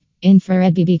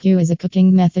Infrared BBQ is a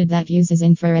cooking method that uses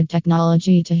infrared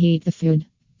technology to heat the food.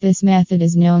 This method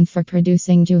is known for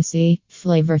producing juicy,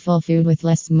 flavorful food with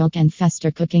less smoke and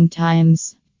faster cooking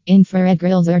times. Infrared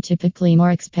grills are typically more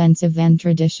expensive than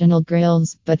traditional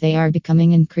grills, but they are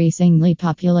becoming increasingly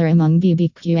popular among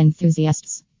BBQ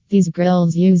enthusiasts. These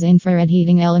grills use infrared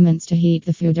heating elements to heat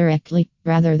the food directly,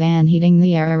 rather than heating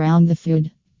the air around the food.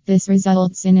 This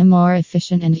results in a more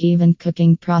efficient and even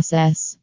cooking process.